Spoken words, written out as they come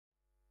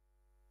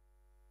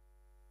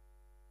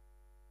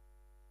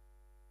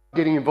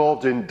getting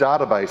involved in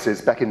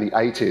databases back in the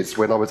 80s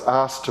when I was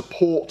asked to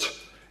port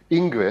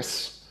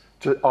Ingress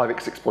to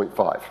IVX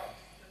 6.5.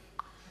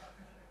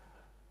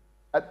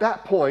 At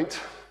that point,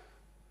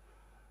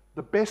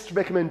 the best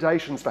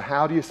recommendations for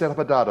how do you set up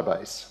a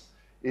database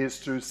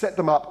is to set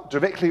them up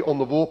directly on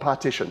the raw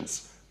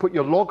partitions. Put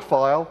your log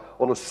file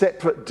on a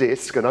separate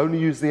disk and only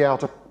use the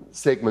outer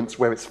segments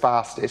where it's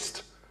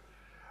fastest,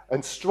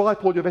 and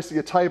stripe all the rest of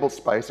your table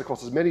space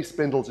across as many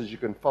spindles as you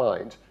can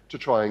find to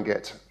try and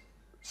get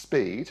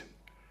speed.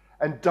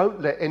 And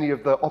don't let any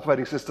of the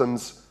operating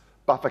systems,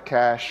 buffer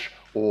cache,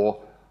 or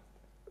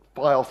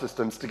file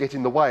systems to get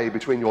in the way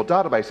between your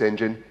database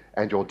engine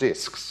and your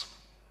disks.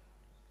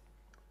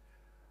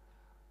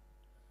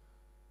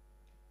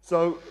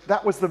 So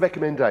that was the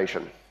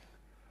recommendation.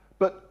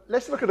 But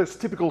let's look at a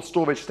typical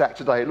storage stack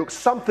today. It looks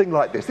something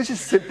like this. This is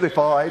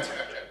simplified.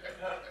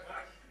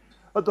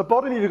 At the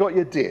bottom, you've got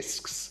your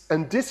disks.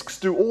 And disks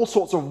do all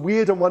sorts of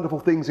weird and wonderful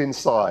things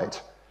inside.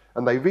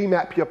 And they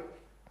remap your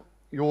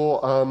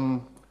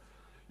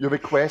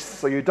requests,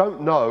 so you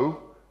don't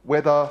know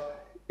whether,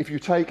 if you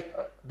take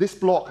this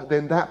block,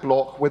 then that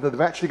block, whether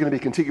they're actually going to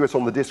be contiguous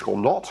on the disk or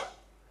not.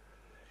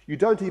 You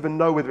don't even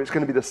know whether it's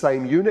going to be the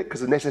same unit,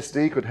 because an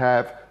SSD could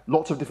have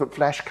lots of different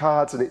flash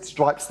cards and it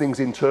stripes things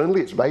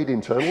internally, it's RAID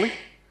internally.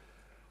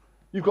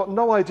 You've got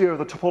no idea of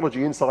the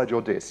topology inside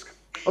your disk.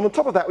 And on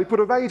top of that, we put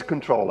a RAID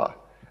controller.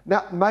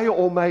 That may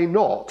or may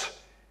not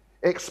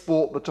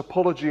export the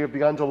topology of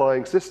the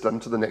underlying system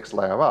to the next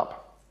layer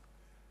up.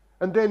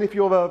 And then if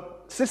you're a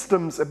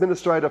systems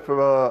administrator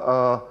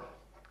for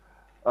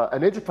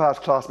an enterprise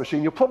class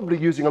machine, you're probably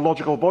using a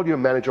logical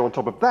volume manager on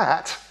top of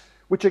that,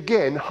 which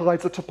again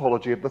hides the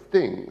topology of the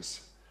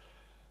things.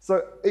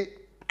 So it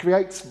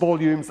creates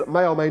volumes that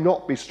may or may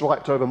not be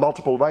striped over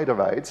multiple RAID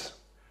arrays,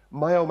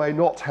 may or may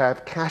not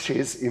have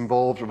caches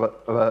involved with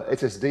a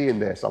SSD in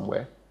there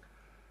somewhere.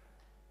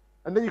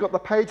 And then you've got the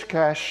page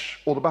cache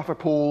or the buffer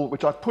pool,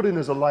 which I've put in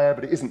as a layer,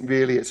 but it isn't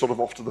really, it's sort of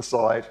off to the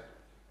side.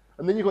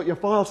 And then you've got your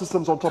file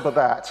systems on top of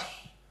that,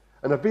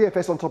 and a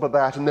VFS on top of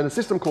that, and then a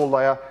system call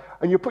layer,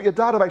 and you put your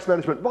database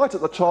management right at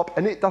the top,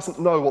 and it doesn't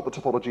know what the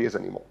topology is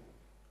anymore.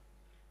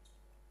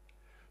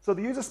 So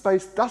the user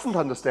space doesn't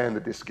understand the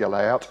disk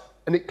layout,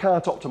 and it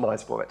can't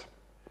optimize for it.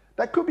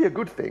 That could be a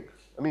good thing.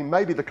 I mean,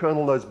 maybe the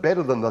kernel knows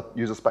better than the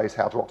user space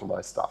how to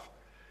optimize stuff.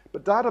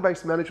 But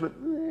database management,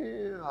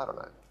 I don't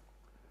know.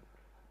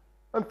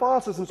 And file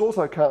systems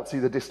also can't see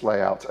the disk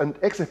layout, and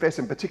XFS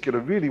in particular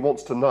really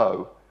wants to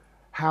know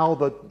how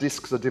the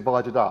disks are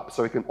divided up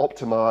so it can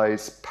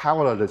optimize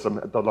parallelism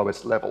at the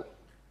lowest level.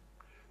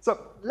 So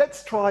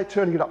let's try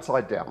turning it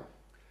upside down.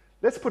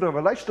 Let's put a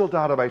relational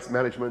database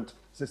management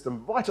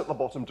system right at the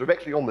bottom,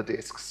 directly on the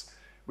disks,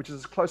 which is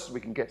as close as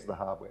we can get to the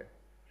hardware.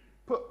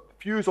 Put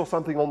Fuse or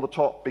something on the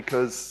top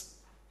because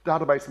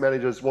database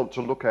managers want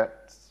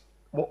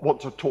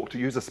to talk to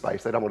user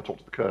space. They don't want to talk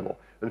to the kernel.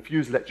 And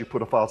Fuse lets you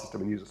put a file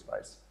system in user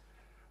space.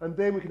 And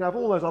then we can have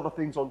all those other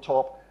things on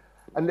top,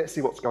 and let's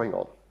see what's going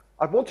on.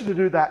 I've wanted to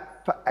do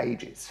that for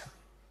ages.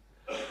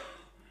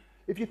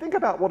 If you think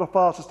about what a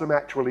file system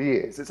actually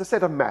is, it's a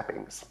set of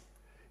mappings.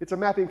 It's a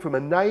mapping from a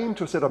name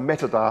to a set of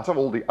metadata,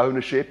 all the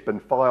ownership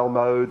and file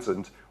modes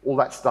and all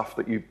that stuff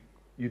that you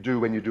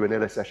do when you do an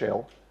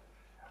LSHL.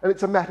 And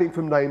it's a mapping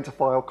from name to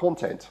file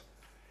content.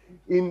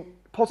 In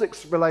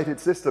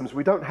POSIX-related systems,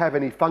 we don't have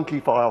any funky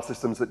file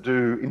systems that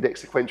do index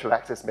sequential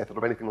access method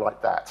or anything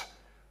like that.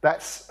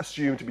 That's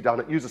assumed to be done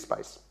at user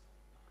space.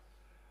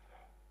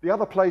 The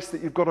other place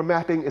that you've got a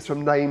mapping is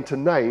from name to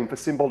name for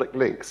symbolic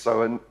links.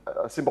 So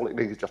a symbolic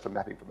link is just a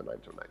mapping from a name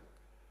to a name.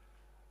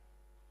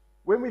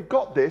 When we've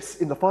got this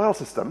in the file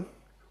system,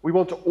 we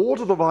want to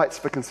order the writes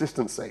for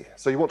consistency.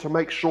 So you want to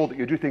make sure that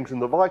you do things in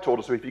the right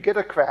order. So if you get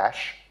a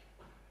crash,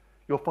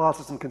 your file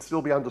system can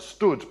still be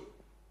understood.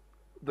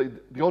 The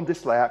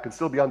on-disk layout can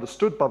still be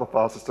understood by the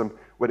file system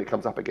when it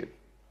comes up again.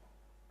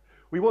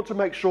 We want to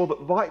make sure that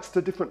writes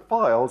to different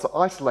files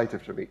are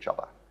isolated from each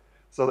other.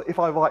 So that if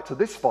I write to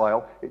this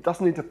file, it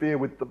doesn't interfere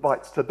with the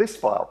writes to this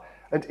file.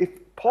 And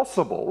if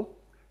possible,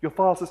 your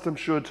file system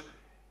should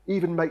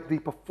even make the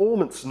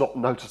performance not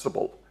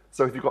noticeable.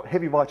 So if you've got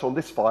heavy write on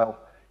this file,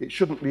 it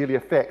shouldn't really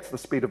affect the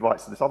speed of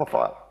writes to this other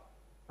file.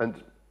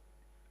 And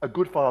a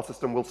good file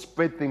system will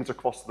spread things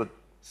across the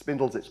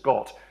spindles it's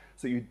got,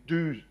 so you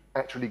do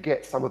actually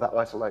get some of that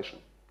isolation.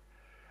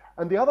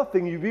 And the other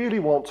thing you really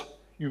want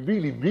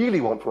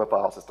from a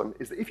file system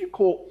is that if you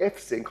call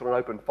fsync on an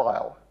open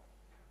file,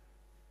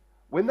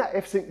 when that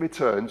fsync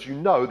returns, you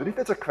know that if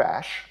there's a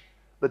crash,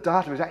 the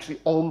data is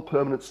actually on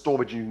permanent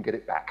storage and you can get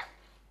it back.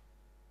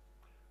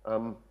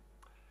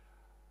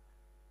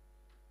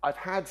 I've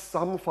had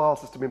some file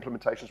system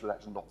implementations where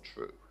that's not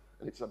true,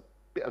 and it's a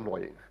bit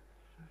annoying.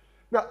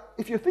 Now,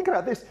 if you think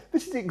about this,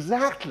 this is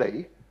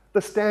exactly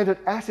the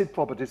standard ACID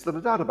properties that a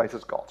database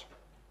has got,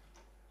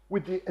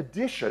 with the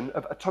addition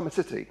of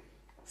atomicity.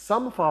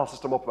 Some file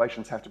system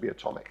operations have to be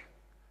atomic.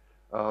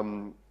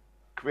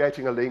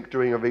 Creating a link,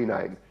 doing a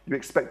rename, you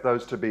expect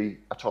those to be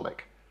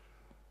atomic.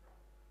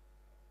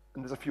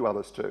 And there's a few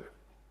others too.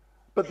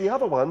 But the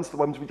other ones, the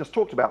ones we just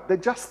talked about, they're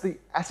just the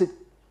ACID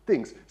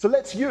things. So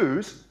let's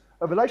use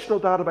a relational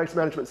database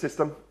management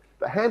system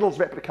that handles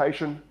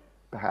replication,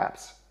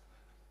 perhaps,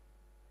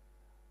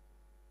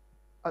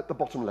 at the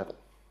bottom level.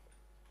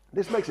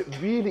 This makes it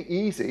really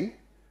easy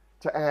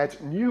to add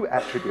new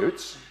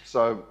attributes.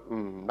 So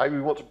maybe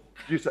we want to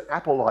use an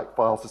Apple-like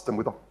file system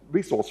with a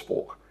resource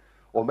fork,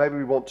 or maybe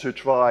we want to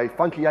try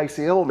funky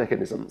ACL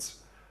mechanisms.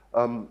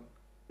 And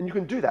you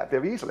can do that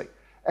very easily.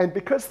 And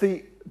because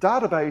the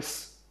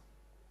database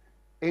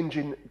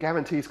engine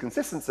guarantees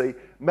consistency,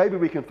 maybe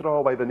we can throw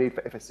away the need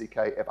for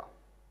FSCK ever.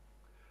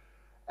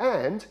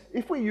 And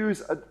if we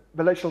use a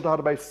relational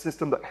database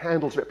system that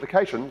handles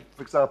replication,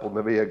 for example,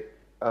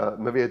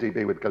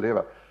 MariaDB with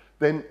Galera,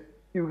 then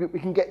we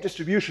can get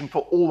distribution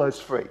for all those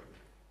free.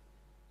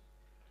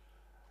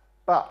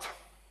 But,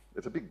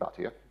 there's a big but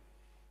here.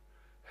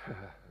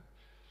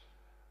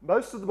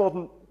 Most of the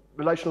modern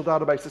relational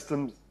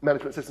database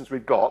management systems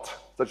we've got,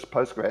 such as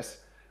Postgres,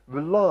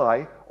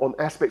 rely on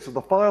aspects of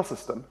the file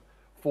system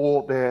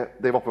for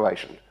their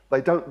operation.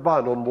 They don't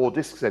run on raw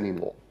disks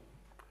anymore.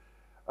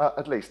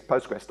 At least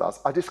Postgres does.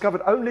 I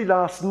discovered only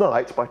last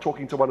night, by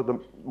talking to one of the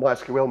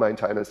MySQL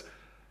maintainers,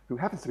 who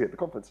happens to be at the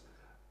conference,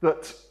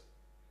 that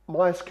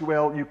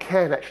MySQL you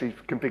can actually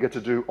configure to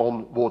do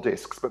on raw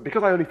disks. But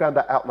because I only found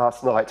that out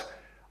last night,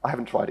 I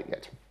haven't tried it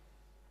yet.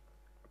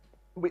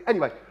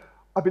 Anyway,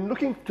 I've been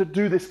looking to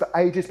do this for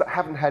ages, but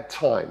haven't had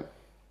time.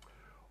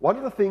 One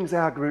of the things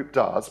our group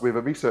does, we have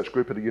a research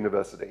group at a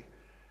university,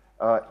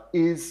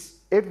 is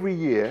every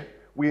year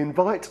we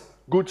invite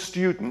good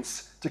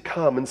students to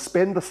come and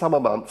spend the summer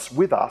months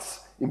with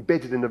us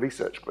embedded in the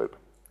research group.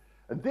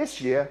 And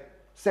this year,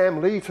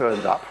 Sam Lee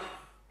turned up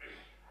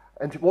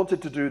and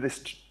wanted to do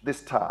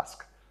this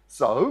task.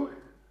 So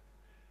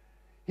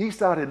he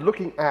started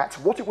looking at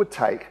what it would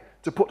take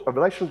to put a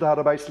relational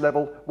database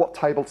level, what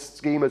table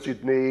schemas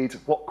you'd need,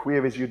 what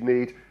queries you'd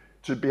need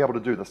to be able to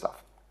do the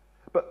stuff.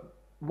 But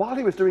while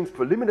he was doing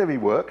preliminary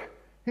work,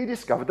 he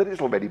discovered that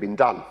it's already been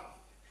done.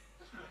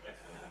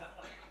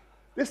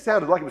 This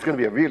sounded like it was going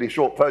to be a really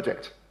short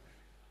project.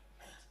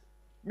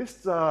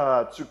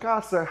 Mr.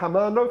 Tsukasa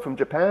Hamano from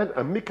Japan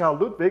and Mikael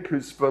Ludwig,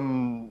 who's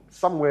from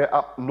somewhere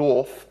up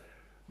north,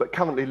 but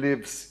currently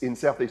lives in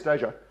Southeast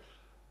Asia,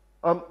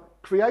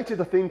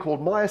 created a thing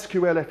called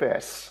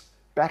MySQL-FS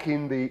back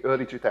in the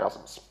early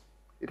 2000s.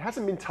 It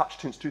hasn't been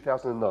touched since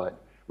 2009,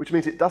 which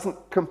means it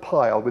doesn't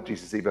compile with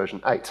GCC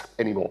version 8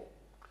 anymore.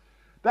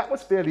 That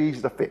was fairly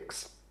easy to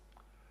fix.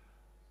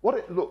 What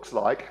it looks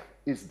like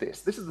is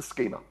this. This is the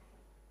schema.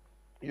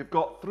 You've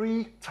got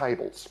 3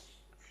 tables.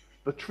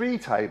 The tree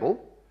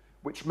table,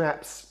 which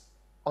maps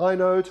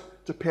inode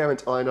to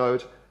parent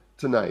inode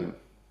to name.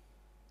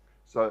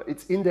 So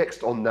it's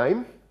indexed on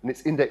name, and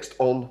it's indexed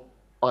on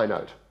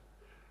inode.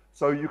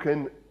 So you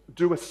can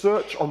do a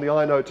search on the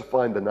inode to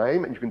find the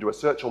name, and you can do a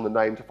search on the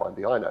name to find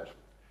the inode.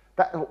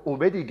 That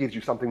already gives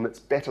you something that's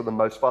better than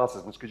most file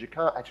systems, because you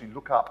can't actually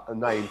look up a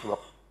name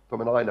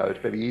from an inode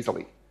very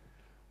easily.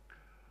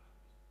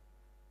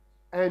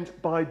 And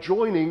by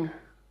joining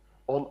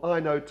on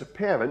inode to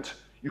parent,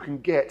 you can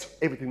get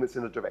everything that's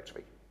in a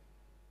directory.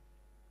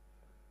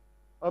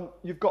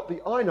 You've got the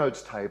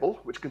inodes table,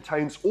 which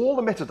contains all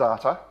the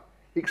metadata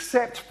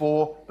except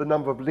for the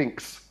number of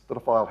links that a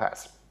file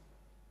has.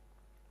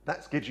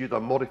 That gives you the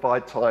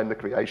modified time, the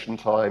creation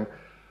time,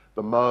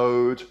 the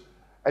mode,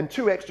 and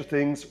 2 extra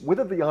things,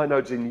 whether the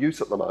inode's in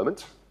use at the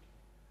moment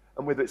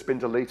and whether it's been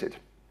deleted.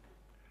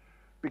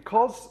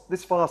 Because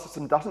this file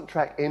system doesn't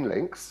track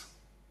nlinks,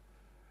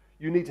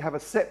 you need to have a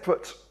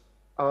separate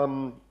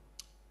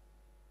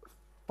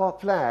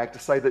flag to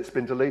say that it's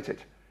been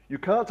deleted. You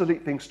can't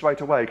delete things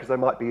straight away because they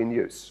might be in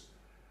use.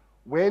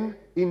 When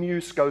in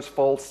use goes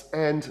false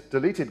and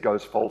deleted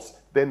goes false,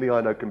 then the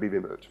inode can be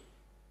removed.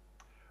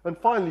 And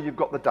finally, you've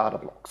got the data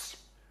blocks.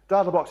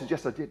 Data blocks is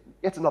just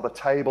yet another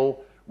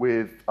table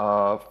with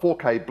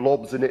 4K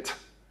blobs in it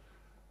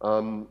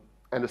and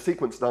a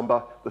sequence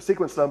number. The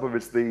sequence number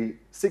is the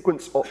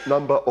sequence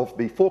number of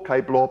the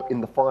 4K blob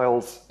in the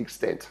file's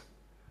extent.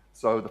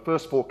 So the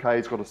first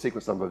 4K's got a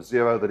sequence number of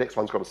 0, the next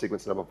one's got a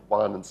sequence number of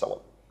 1, and so on,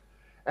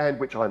 and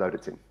which inode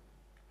it's in.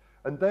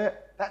 And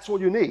that's all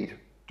you need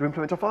to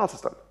implement a file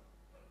system.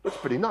 Looks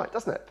pretty nice,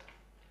 doesn't it?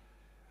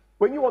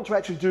 When you want to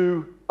actually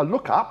do a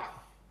lookup,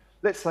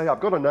 let's say I've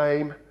got a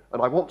name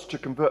and I want to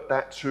convert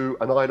that to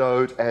an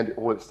inode and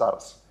all its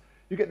status.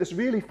 You get this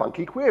really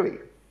funky query.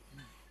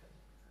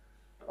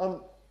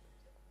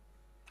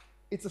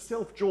 It's a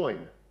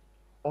self-join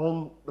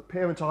on the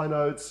parent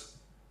inodes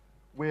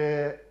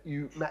where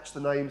you match the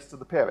names to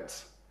the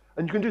parents.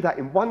 And you can do that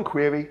in one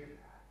query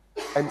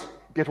and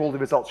get all the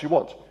results you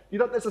want. You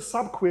know, there's a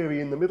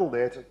subquery in the middle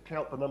there to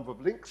count the number of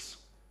links,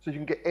 so you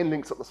can get n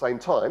links at the same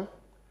time.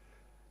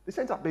 This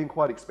ends up being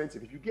quite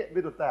expensive. If you get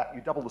rid of that, you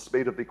double the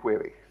speed of the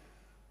query.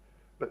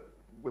 But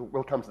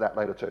we'll come to that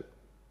later too.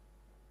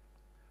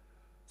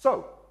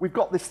 So we've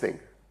got this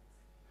thing.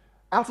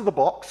 Out of the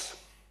box,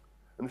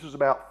 and this was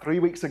about 3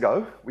 weeks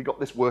ago, we got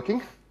this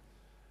working.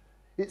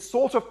 It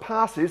sort of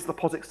passes the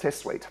POSIX test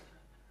suite,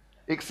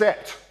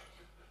 except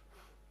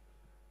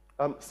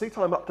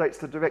CTime updates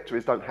to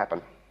directories don't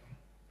happen.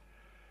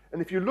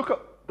 And if you look at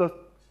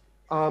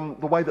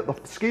the way that the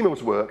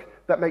schemas work,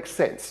 that makes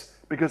sense.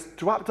 Because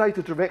to update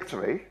a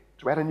directory,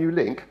 to add a new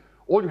link,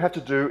 all you have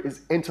to do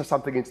is enter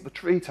something into the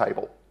tree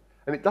table.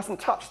 And it doesn't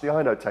touch the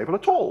inode table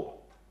at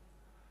all.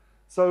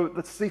 So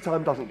the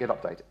ctime doesn't get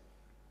updated.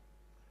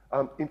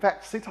 In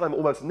fact, ctime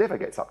almost never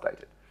gets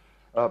updated.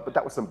 But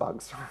that was some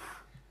bugs.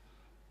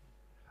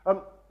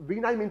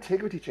 Rename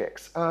integrity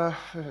checks.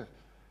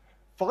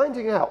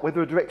 Finding out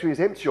whether a directory is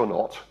empty or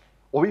not,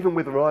 or even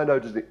whether an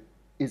inode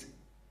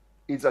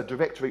is a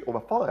directory or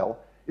a file,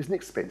 is an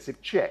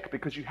expensive check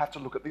because you have to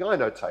look at the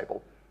inode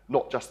table,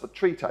 not just the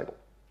tree table.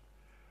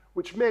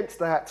 Which meant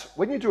that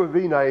when you do a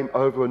rename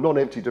over a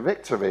non-empty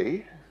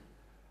directory,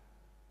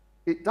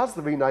 it does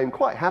the rename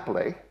quite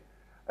happily,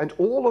 and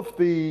all of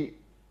the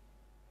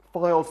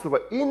files that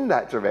were in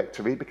that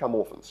directory become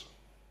orphans.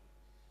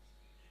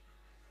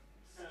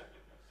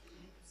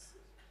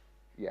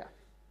 Yeah.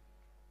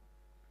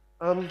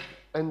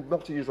 And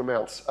multi-user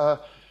mounts.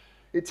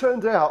 It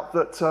turned out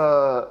that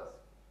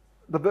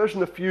the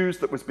version of Fuse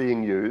that was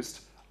being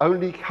used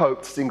only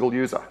hoped single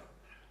user.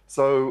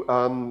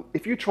 So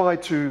if you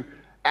tried to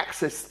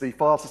access the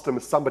file system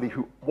as somebody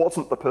who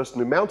wasn't the person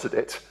who mounted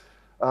it,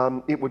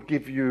 it would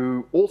give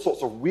you all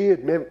sorts of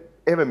weird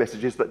error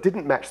messages that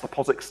didn't match the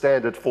POSIX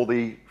standard for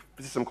the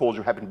system calls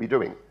you happen to be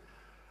doing.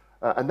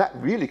 And that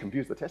really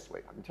confused the test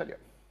suite, I can tell you.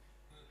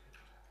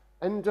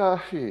 And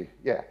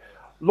yeah,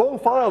 long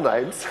file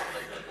names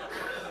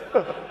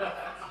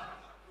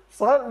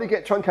silently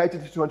get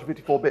truncated to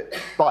 254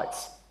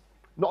 bytes.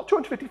 Not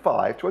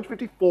 255,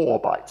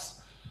 254 bytes.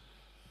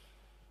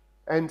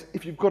 And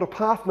if you've got a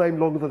path name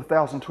longer than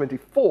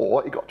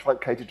 1024, it got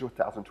truncated to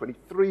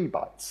 1023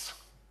 bytes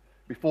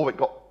before it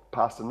got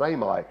past a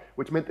name I,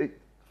 which meant that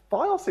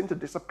files seem to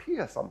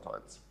disappear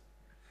sometimes.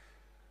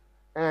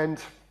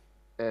 And.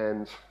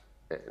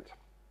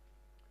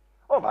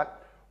 All right,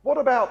 what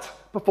about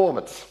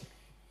performance?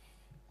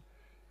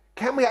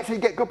 Can we actually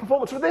get good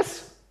performance with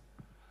this?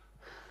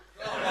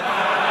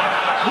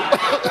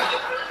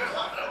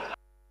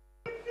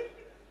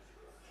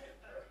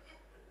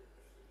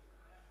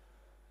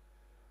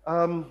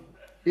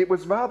 It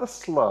was rather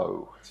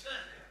slow.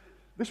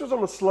 This was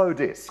on a slow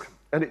disk,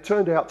 and it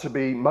turned out to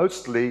be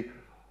mostly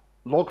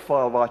log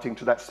file writing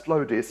to that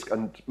slow disk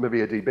and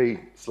MariaDB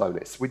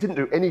slowness. We didn't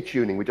do any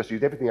tuning, we just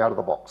used everything out of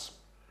the box.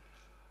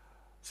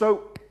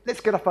 So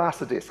let's get a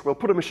faster disk. We'll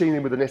put a machine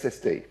in with an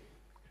SSD.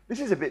 This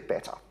is a bit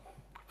better,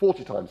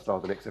 40 times slower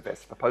than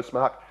XFS for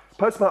Postmark.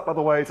 Postmark, by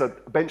the way, is a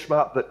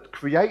benchmark that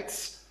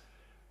creates,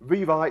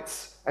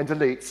 rewrites, and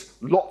deletes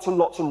lots and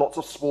lots and lots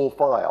of small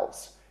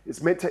files.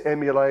 It's meant to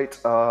emulate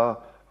a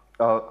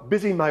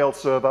busy mail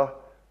server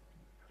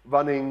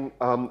running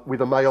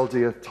with a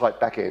MailDir type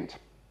backend.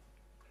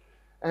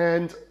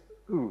 And,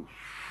 ooh.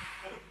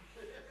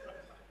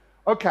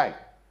 Okay,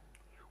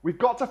 we've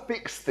got to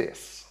fix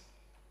this.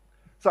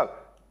 So,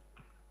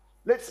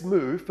 let's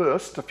move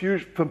first to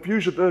from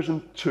Fuse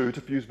version 2 to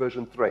Fuse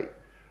version 3.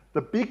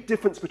 The big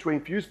difference between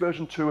Fuse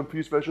version 2 and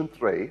Fuse version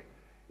 3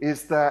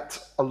 is that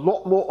a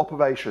lot more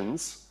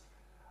operations,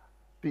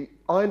 the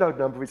inode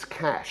number is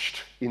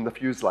cached in the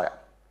Fuse layer.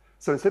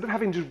 So instead of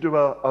having to do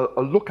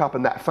a lookup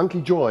and that funky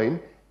join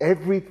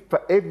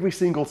for every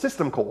single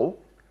system call,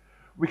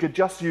 we could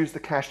just use the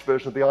cached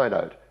version of the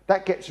inode.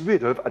 That gets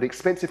rid of an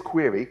expensive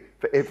query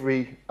for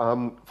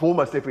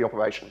almost every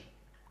operation.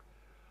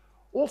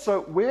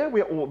 Also, where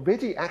we're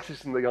already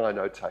accessing the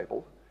inode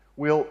table,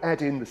 we'll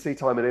add in the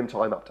ctime and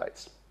mtime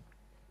updates.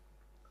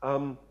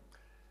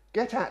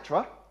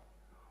 getAttra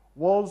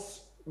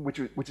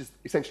which is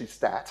essentially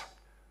stat,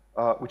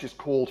 which is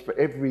called for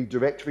every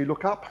directory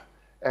lookup,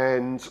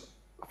 and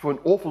for an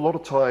awful lot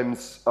of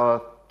times,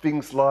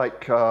 things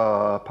like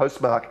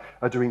Postmark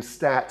are doing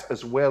stat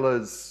as well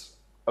as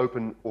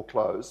open or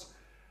close.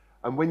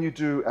 And when you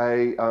do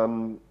a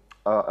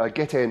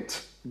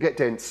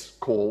getDents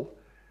call,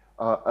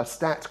 a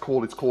stat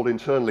call is called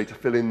internally to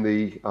fill in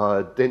the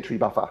dentry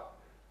buffer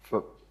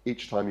for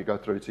each time you go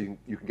through, so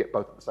you can get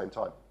both at the same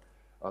time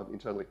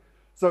internally.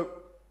 So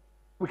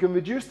we can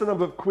reduce the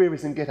number of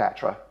queries in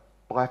getAttra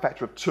by a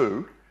factor of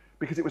 2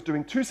 because it was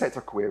doing 2 sets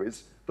of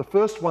queries. The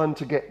first one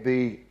to get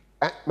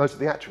most of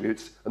the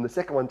attributes, and the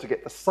second one to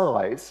get the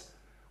size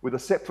with a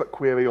separate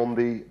query on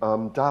the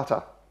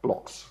data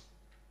blocks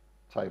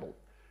table.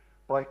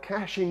 By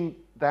caching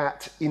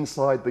that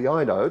inside the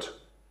inode,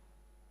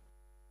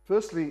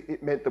 firstly,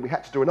 it meant that we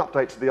had to do an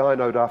update to the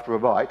inode after a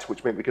write,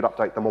 which meant we could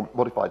update them on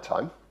modified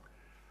time.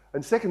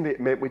 And secondly, it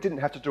meant we didn't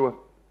have to do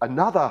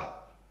another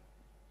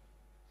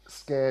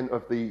scan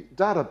of the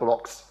data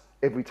blocks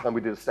every time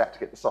we did a stat to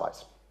get the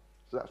size.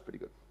 So that was pretty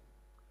good.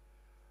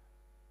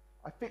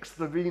 I fixed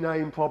the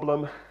rename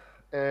problem,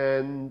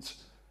 and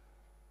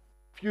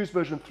Fuse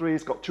version 3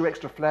 has got 2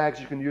 extra flags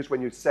you can use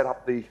when you set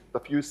up the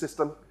Fuse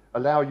system.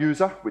 Allow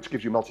user, which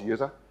gives you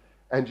multi-user,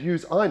 and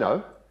use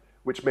ino,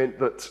 which meant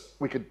that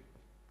we could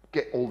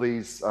get all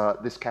this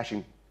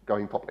caching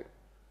going properly.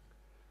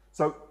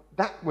 So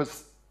that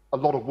was a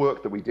lot of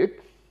work that we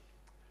did.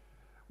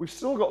 We've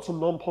still got some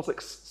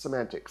non-POSIX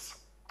semantics.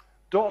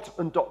 dot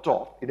and dot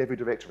dot in every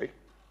directory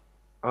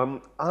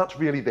aren't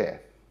really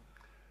there.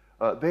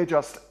 They're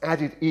just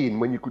added in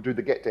when you could do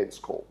the getDents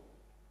call,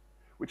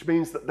 which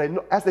means that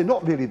as they're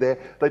not really there,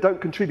 they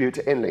don't contribute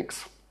to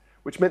nlinks,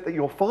 which meant that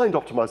you'll find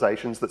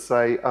optimizations that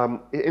say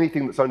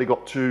anything that's only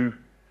got 2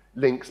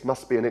 links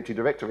must be an empty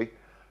directory.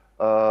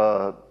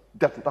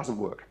 Doesn't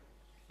work.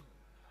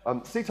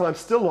 CTime's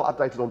still not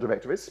updated on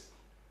directories,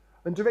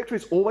 and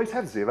directories always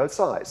have 0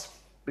 size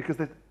because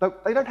they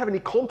don't have any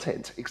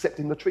content except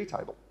in the tree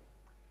table.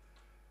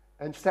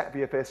 And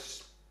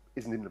statvfs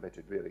isn't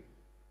implemented, really.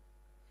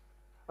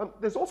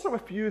 There's also a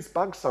fuse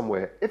bug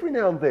somewhere. Every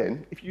now and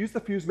then, if you use the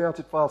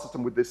fuse-mounted file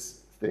system with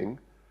this thing,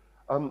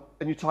 and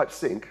you type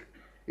sync,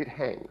 it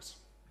hangs.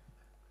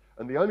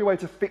 And the only way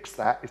to fix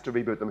that is to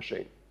reboot the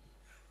machine.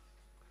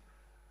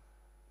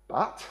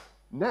 But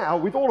now,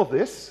 with all of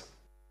this,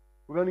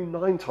 we're only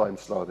 9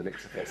 times slower than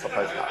XFS,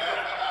 suppose that.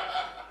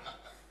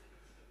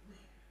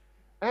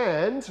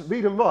 And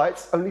read and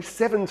write's only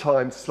 7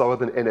 times slower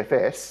than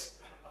NFS,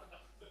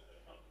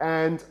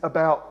 and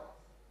about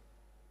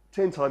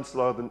 10 times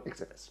slower than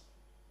XFS.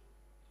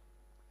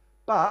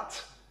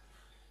 But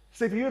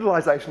CPU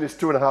utilization is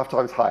 2.5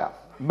 times higher,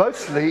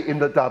 mostly in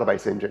the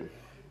database engine.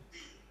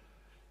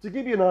 To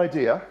give you an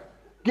idea,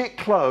 git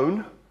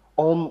clone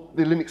on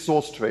the Linux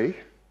source tree,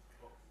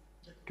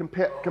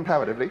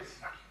 comparatively,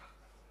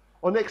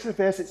 on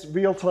XFS it's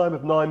real time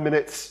of 9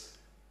 minutes,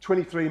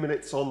 23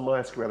 minutes on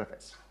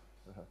MySQLFS.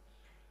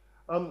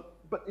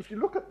 But if you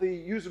look at the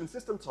user and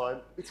system time,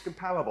 it's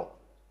comparable.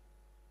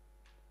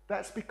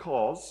 That's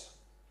because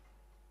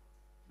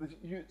the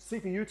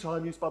CPU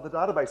time used by the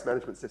database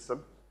management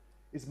system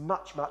is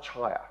much, much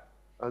higher.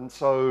 And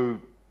so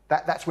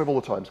that's where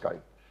all the time's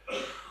going.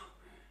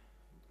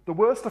 The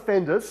worst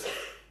offenders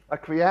are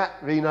create,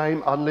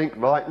 rename, unlink,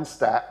 write, and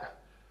stat,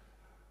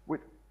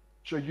 which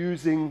are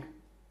using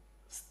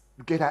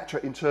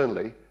getAttra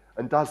internally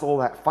and does all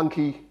that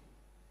funky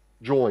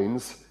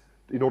joins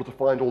in order to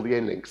find all the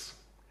nlinks.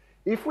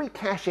 If we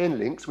cache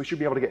nlinks, we should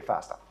be able to get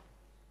faster.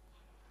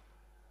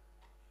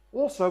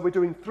 Also, we're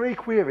doing 3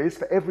 queries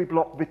for every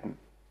block written.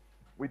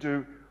 We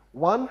do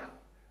 1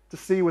 to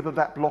see whether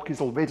that block is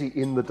already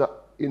in the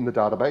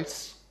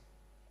database,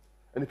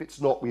 and if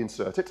it's not, we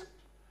insert it.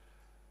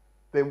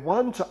 Then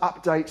 1 to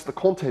update the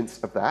contents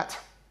of that,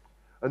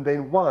 and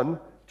then 1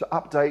 to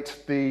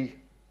update the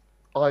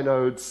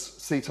inodes,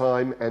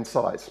 ctime, and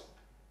size.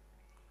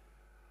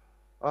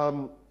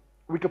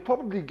 We could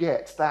probably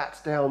get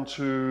that down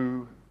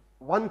to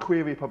 1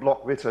 query per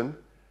block written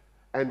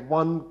and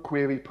 1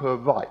 query per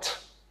write,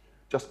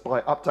 just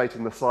by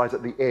updating the size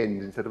at the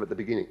end instead of at the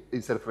beginning,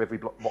 instead of for every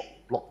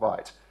block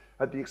write,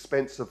 at the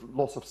expense of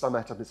loss of some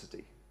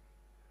atomicity.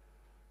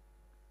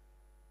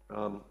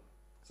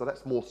 So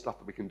that's more stuff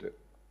that we can do.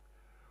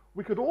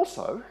 We could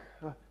also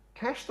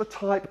cache the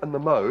type and the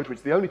mode, which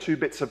are the only 2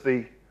 bits of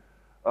the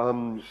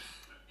inode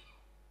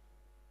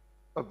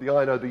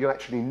that you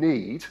actually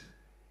need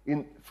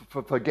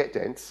for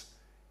getDents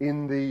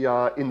in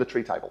the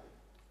tree table.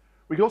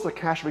 We can also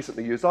cache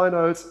recently used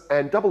inodes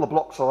and double the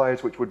block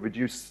size, which would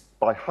reduce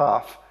by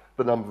half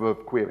the number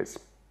of queries.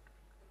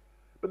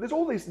 But there's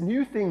all these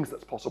new things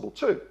that's possible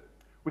too.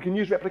 We can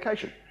use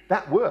replication.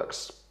 That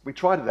works. We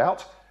tried it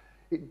out.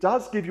 It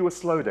does give you a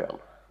slowdown.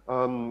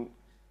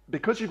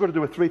 Because you've got to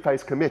do a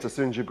 3-phase commit as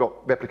soon as you've got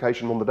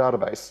replication on the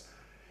database,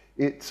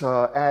 it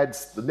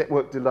adds the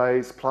network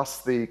delays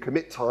plus the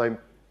commit time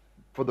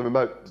for the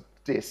remote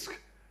disk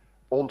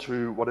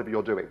onto whatever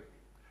you're doing.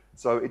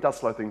 So it does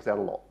slow things down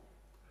a lot.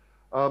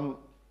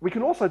 We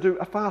can also do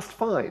a fast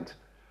find.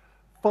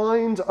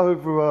 Find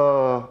over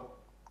a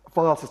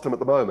file system at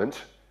the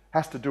moment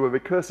has to do a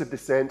recursive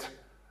descent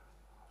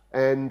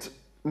and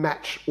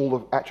match all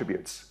the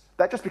attributes.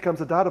 That just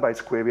becomes a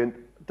database query, and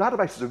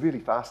databases are really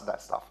fast at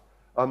that stuff.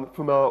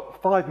 From a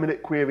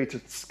 5-minute query to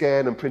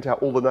scan and print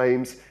out all the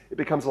names, it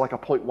becomes like a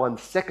 0.1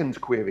 second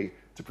query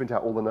to print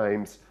out all the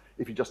names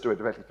if you just do it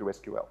directly through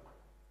SQL.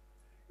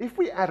 If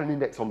we add an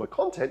index on the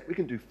content, we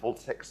can do full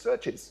text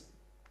searches.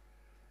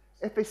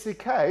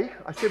 FACK,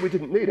 I said we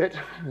didn't need it,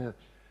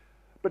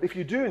 but if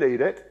you do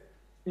need it,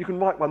 you can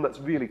write one that's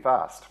really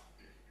fast.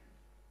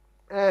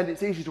 And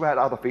it's easy to add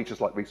other features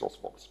like resource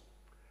forms.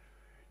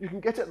 You can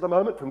get it at the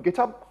moment from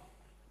GitHub.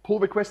 Pull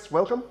requests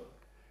welcome.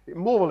 It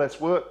more or less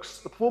works.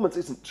 The performance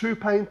isn't too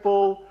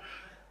painful.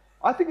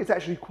 I think it's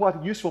actually quite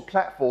a useful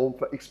platform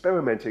for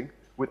experimenting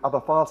with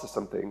other file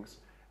system things.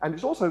 And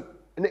it's also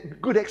a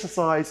good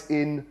exercise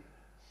in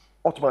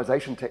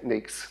optimization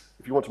techniques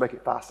if you want to make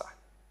it faster.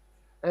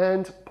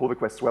 And pull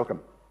requests welcome.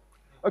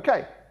 Okay,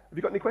 have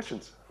you got any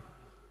questions?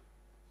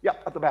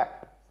 Yep, at the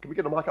back. Can we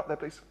get a mic up there,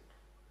 please?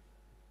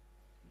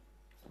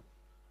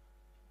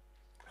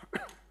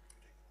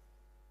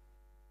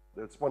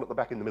 There's one at the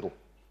back in the middle.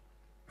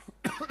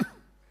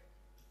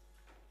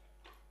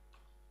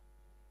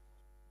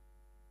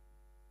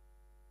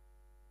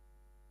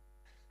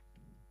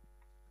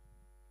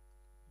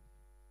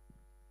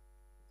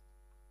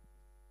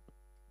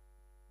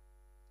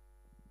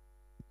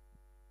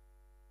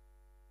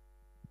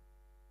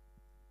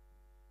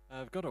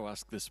 I've got to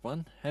ask this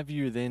one. Have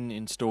you then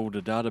installed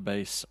a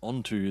database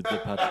onto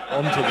the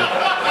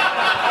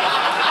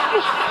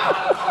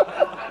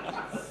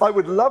I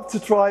would love to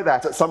try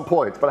that at some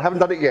point, but I haven't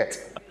done it yet.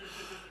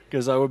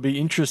 Because I would be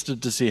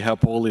interested to see how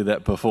poorly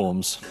that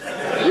performs.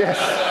 Yes.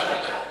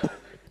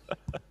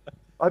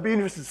 I'd be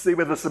interested to see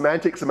whether the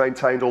semantics are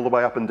maintained all the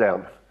way up and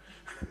down.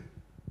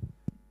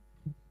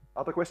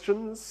 Other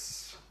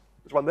questions?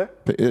 There's one there.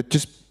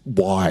 Just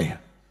why?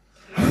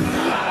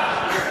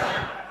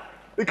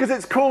 Because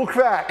it's cool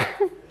crack.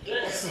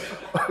 Yes.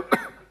 There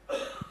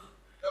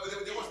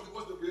wasn't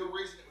a real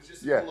reason, it was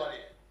just a cool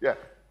idea. Yeah.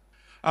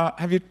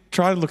 Have you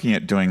tried looking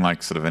at doing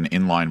like sort of an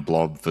inline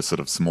blob for sort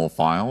of small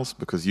files?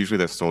 Because usually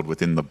they're stored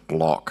within the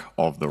block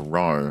of the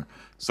row.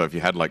 So if you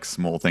had like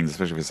small things,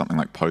 especially for something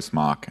like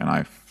postmark, and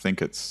I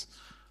think it's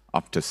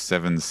up to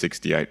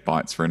 768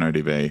 bytes for an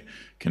ODB,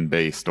 can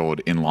be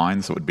stored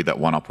inline. So it would be that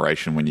one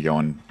operation when you go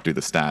and do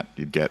the stat,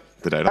 you'd get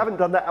the data. I haven't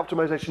done that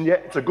optimization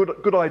yet. It's a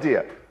good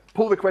idea.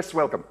 Pull requests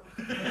welcome.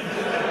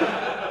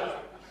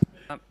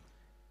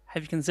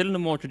 Have you considered a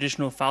more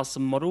traditional file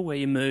system model where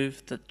you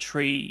move the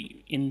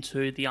tree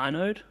into the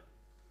inode?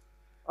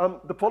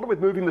 The problem with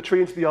moving the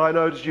tree into the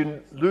inode is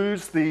you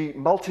lose the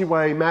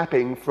multi-way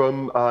mapping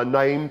from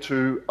name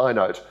to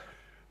inode.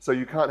 So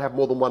you can't have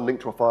more than one link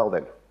to a file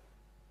then.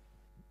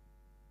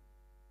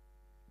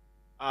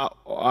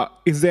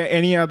 Is there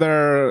any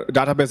other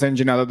database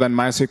engine other than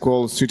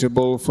MySQL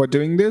suitable for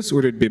doing this?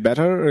 Would it be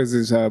better,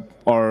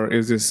 or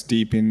is this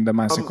deep in the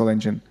MySQL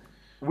engine?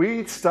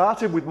 We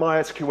started with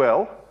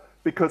MySQL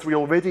because we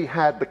already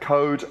had the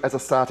code as a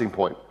starting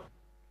point.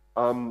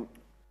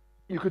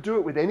 You could do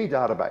it with any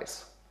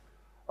database.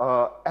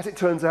 As it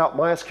turns out,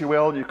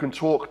 MySQL, you can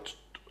talk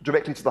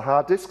directly to the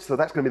hard disk, so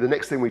that's going to be the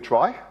next thing we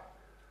try,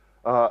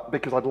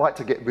 because I'd like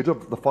to get rid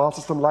of the file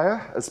system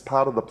layer as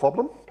part of the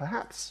problem,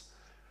 perhaps.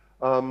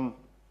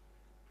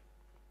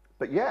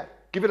 But yeah,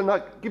 give it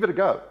a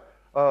go.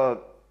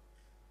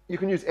 You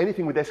can use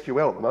anything with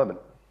SQL at the moment.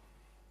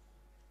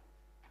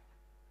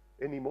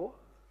 Any more?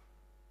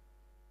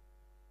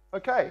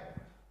 Okay.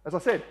 As I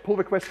said, pull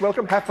requests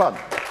welcome, have fun.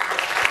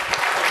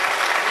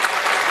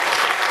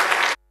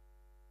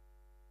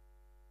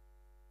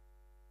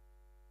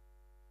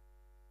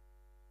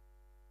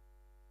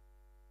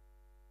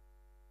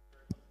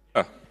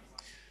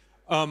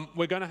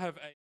 We're going to have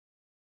a